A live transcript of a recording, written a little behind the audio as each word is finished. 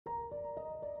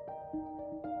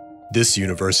This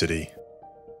university,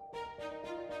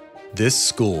 this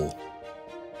school,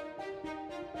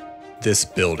 this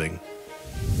building.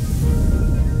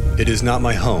 It is not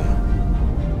my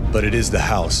home, but it is the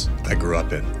house I grew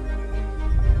up in.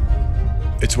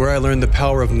 It's where I learned the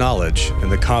power of knowledge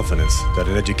and the confidence that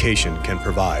an education can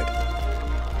provide.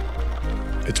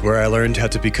 It's where I learned how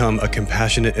to become a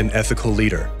compassionate and ethical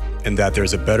leader, and that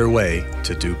there's a better way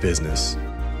to do business.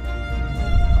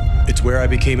 It's where I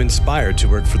became inspired to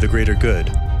work for the greater good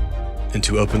and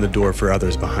to open the door for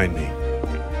others behind me.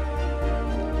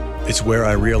 It's where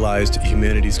I realized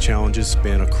humanity's challenges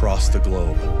span across the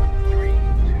globe.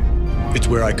 It's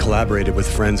where I collaborated with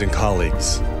friends and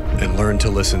colleagues and learned to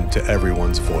listen to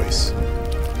everyone's voice.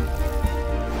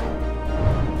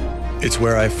 It's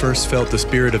where I first felt the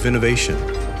spirit of innovation.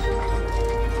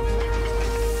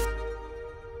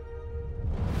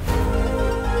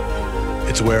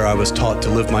 It's where I was taught to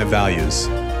live my values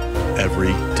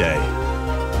every day.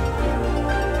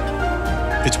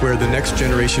 It's where the next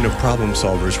generation of problem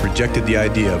solvers rejected the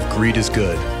idea of greed is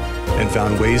good and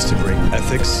found ways to bring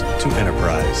ethics to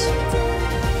enterprise.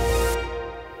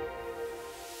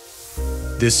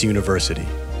 This university,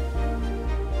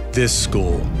 this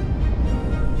school,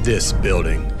 this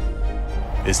building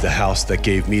is the house that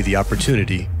gave me the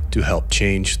opportunity to help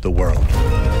change the world.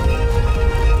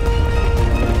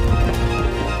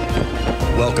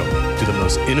 Welcome to the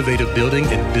most innovative building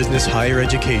in business higher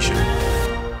education,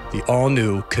 the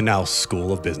all-new Knauss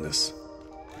School of Business.